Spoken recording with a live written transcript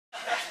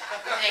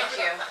Thank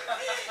you.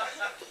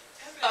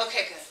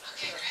 Okay, good.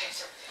 Okay,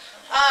 great.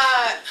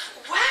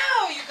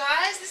 Wow, you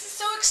guys, this is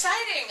so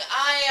exciting.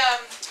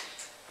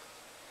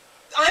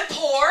 I'm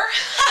poor.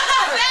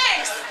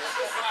 Thanks.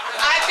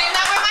 I've been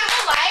that way my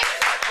whole life.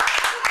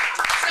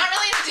 It's not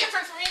really any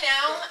different for me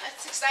now.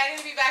 It's exciting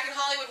to be back in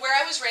Hollywood, where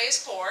I was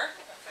raised poor.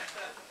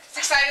 It's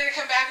exciting to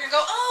come back and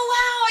go, oh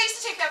wow, I used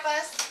to take that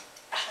bus.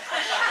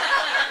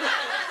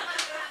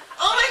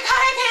 Oh my God,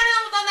 I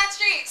panhandled on that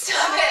street.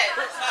 Stop it.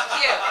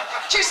 You.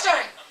 True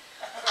story.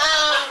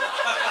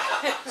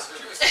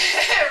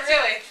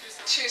 Really,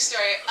 true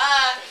story.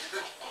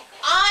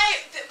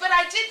 But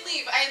I did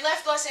leave. I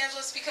left Los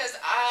Angeles because,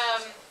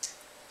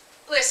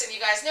 listen, you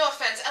guys, no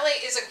offense,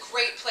 LA is a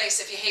great place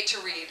if you hate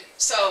to read.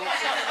 So,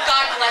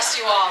 God bless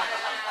you all.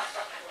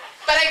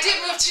 But I did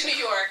move to New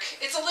York.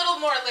 It's a little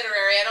more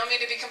literary. I don't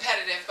mean to be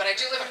competitive, but I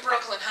do live in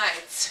Brooklyn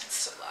Heights.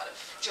 It's a lot of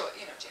joy,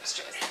 you know, James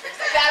Joyce and things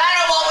like that.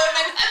 I don't want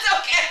women. That's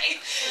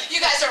okay.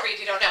 You guys don't read.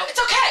 You don't know. It's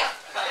okay.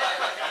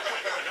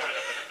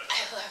 I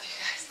love you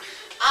guys.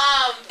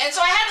 And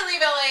so I had to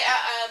leave LA,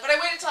 but I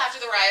waited until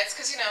after the riots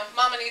because, you know,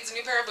 Mama needs a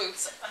new pair of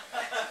boots.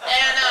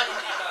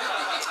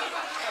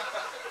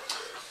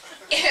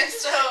 And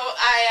so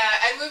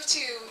I moved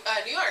to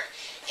New York.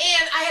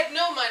 And I had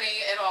no money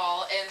at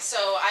all, and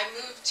so I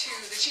moved to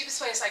the cheapest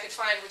place I could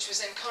find, which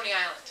was in Coney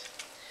Island.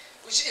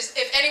 Which is,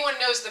 if anyone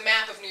knows the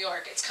map of New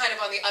York, it's kind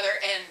of on the other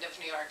end of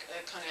New York.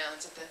 Coney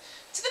Island's at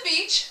to the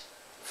beach.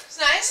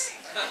 It's nice.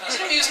 It's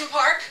an amusement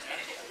park.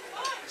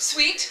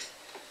 Sweet.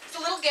 It's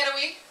a little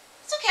getaway.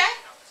 It's okay.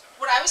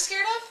 What I was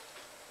scared of?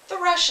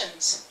 The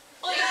Russians.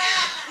 Like,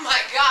 oh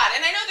my God.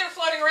 And I know they're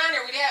floating around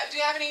here. Do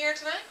you have any here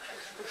tonight?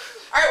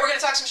 All right, we're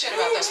going to talk some shit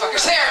about those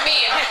fuckers. They are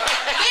mean.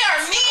 They are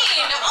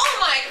mean. Oh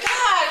my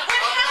God. What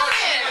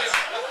happened?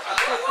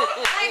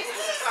 Like,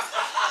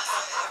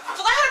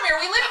 Vladimir,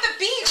 we live at the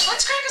beach.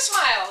 Let's crack a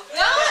smile.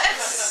 No,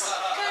 it's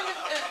kind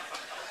of...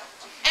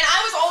 And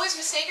I was always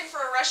mistaken for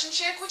a Russian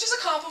chick, which is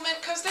a compliment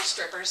because they're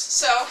strippers.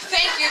 So,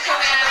 thank you,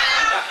 Coney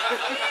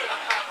Island.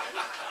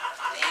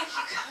 Thank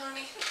you,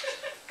 Coney.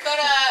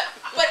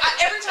 But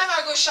every time I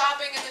would go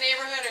shopping in the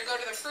neighborhood or go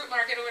to the fruit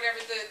market or whatever,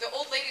 the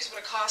old ladies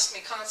would accost me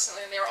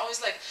constantly, and they were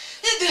always like,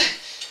 and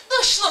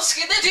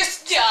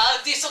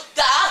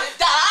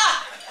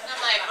I'm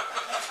like,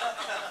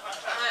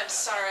 I'm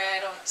sorry, I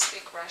don't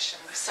speak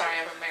Russian. I'm sorry,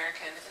 I'm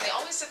American. And they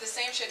always said the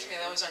same shit to me.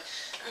 They always went,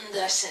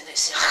 which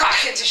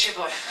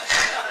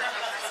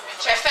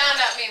I found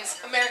out means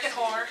American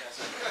whore.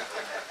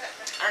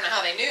 I don't know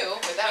how they knew,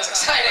 but that was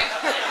exciting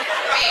for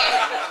me.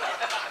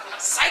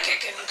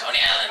 Psychic in Coney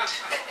Island.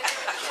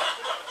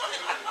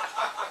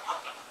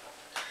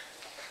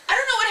 I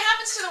don't know what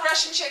happens to the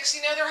Russian chicks.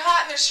 You know, they're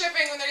hot and they're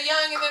stripping when they're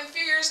young, and then a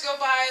few years go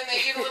by and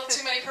they eat a little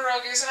too many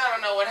pierogies, and I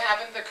don't know what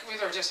happened. They're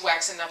just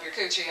waxing up your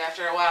coochie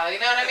after a while. You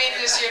know what I mean?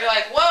 Just you're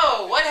like,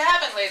 whoa, what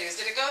happened, ladies?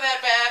 Did it go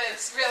that bad?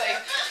 It's really,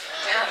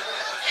 yeah.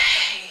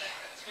 Hey.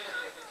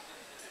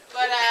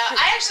 But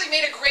I actually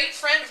made a great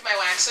friend with my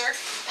waxer.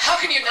 How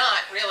can you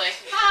not, really?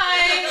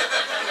 Hi.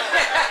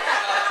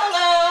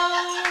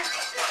 Hello.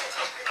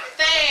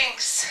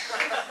 Thanks.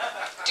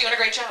 Doing a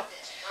great job.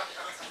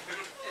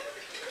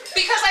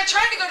 Because I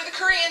tried to go to the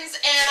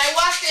Koreans, and I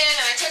walked in,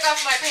 and I took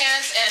off my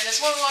pants, and this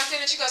woman walked in,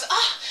 and she goes,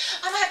 oh,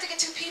 I'm gonna have to get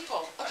 2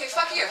 people. Okay,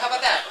 fuck you. How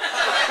about that?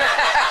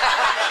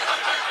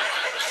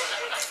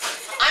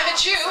 I'm a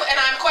Jew, and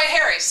I'm quite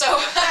hairy, so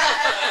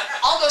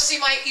I'll go see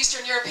my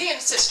Eastern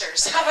European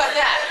sisters. How about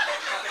that?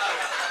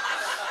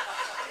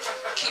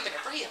 Keeping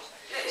it real.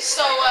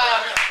 So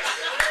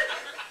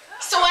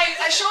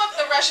I show up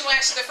at the Russian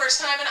wax for the first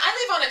time, and I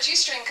leave on a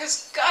G-string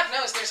because God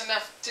knows there's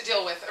enough to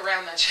deal with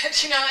around that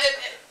shit. You know,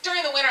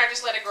 during the winter I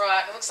just let it grow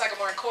out. It looks like I'm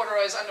wearing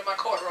corduroys under my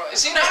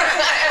corduroys. You know what I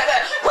mean?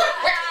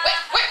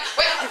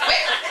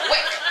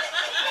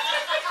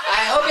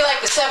 I hope you like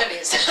the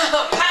 70s.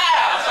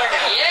 Pow!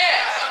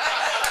 Yeah!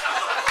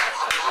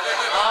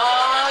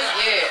 Oh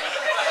yeah!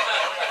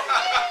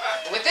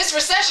 With this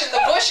recession,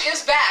 the bush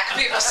is back,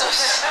 people. So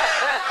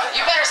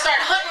you better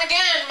start hunting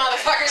again,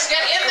 motherfuckers.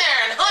 Get in there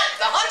and hunt.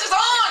 The hunt is on.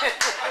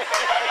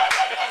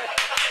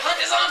 Hunt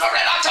is on for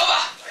Red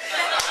October.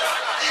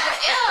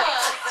 Yeah,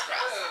 it's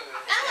gross.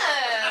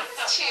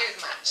 It's too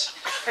much.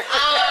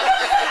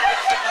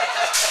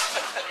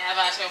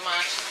 Never too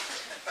much.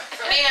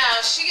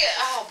 Anyhow,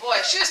 oh boy,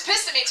 she was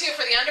pissed at me too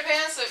for the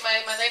underpants.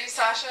 My lady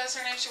Sasha is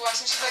her name. She walks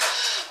in, she's like,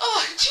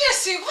 oh,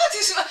 Jessie, what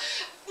is,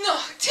 no,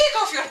 take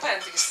off your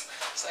panties.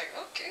 It's like,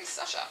 okay,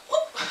 Sasha,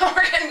 whoop,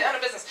 we're getting down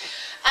to business.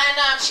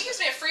 And she gives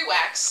me a free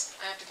wax.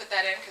 I have to put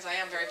that in because I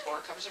am very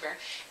poor, covers are bare.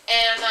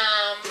 And,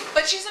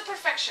 but she's a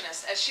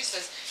perfectionist, as she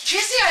says.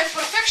 Jessie, I'm a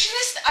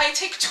perfectionist, I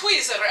take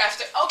tweezer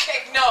after,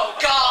 okay, no,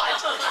 God.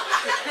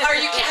 Have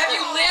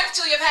you lived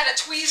till you've had a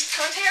tweezed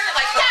cunt hair?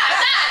 Like,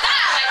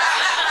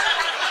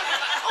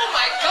 oh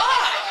my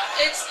God.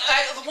 It's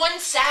one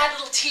sad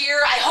little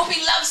tear, I hope he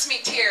loves me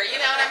tear. You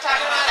know what I'm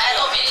talking about? I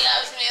hope he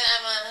loves me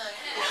that much.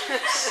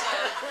 So,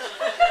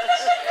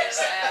 very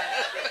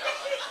sad.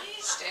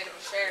 state of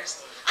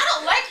affairs. I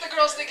don't like the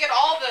girls that get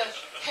all the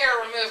hair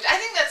removed. I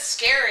think that's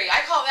scary.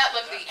 I call that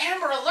look the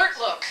Amber Alert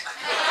look.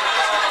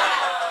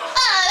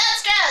 Oh,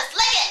 that's gross.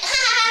 Lick it.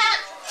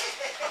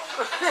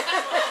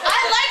 I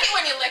like it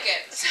when you lick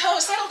it, so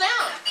settle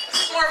down.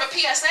 This is more of a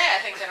PSA, I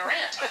think, than a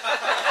rant.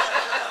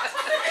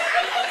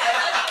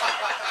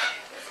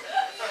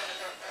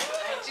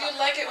 I do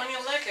like it when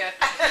you lick it.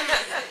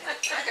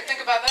 I could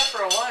think about that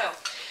for a while.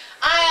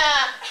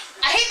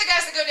 I hate the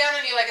guys that go down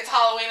on you like it's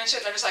Halloween and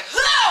shit, and they're just like,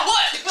 ah,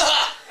 what?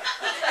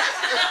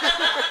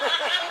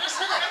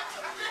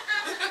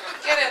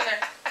 Get in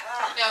there.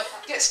 No,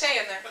 stay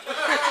in there.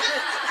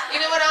 You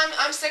know what?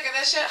 I'm sick of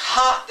this shit.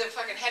 Ha! The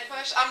fucking head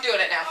push. I'm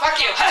doing it now.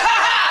 Fuck you.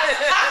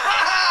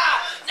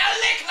 Now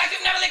lick like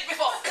you've never licked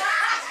before.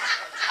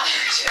 I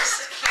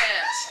just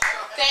can't.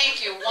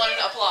 Thank you. One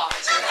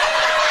applause.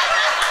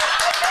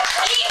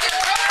 Eat your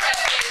girlfriend,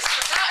 please.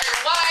 Not your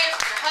wife,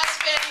 your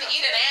husband.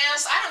 Eat an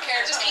ass. I don't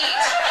care. Just eat.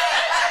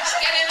 Just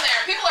get in there.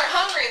 People are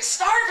hungry and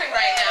starving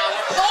right now.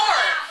 We're poor.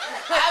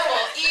 I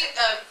will eat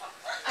a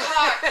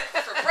cock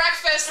for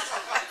breakfast.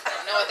 I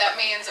don't know what that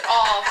means at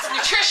all. It's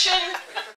nutrition.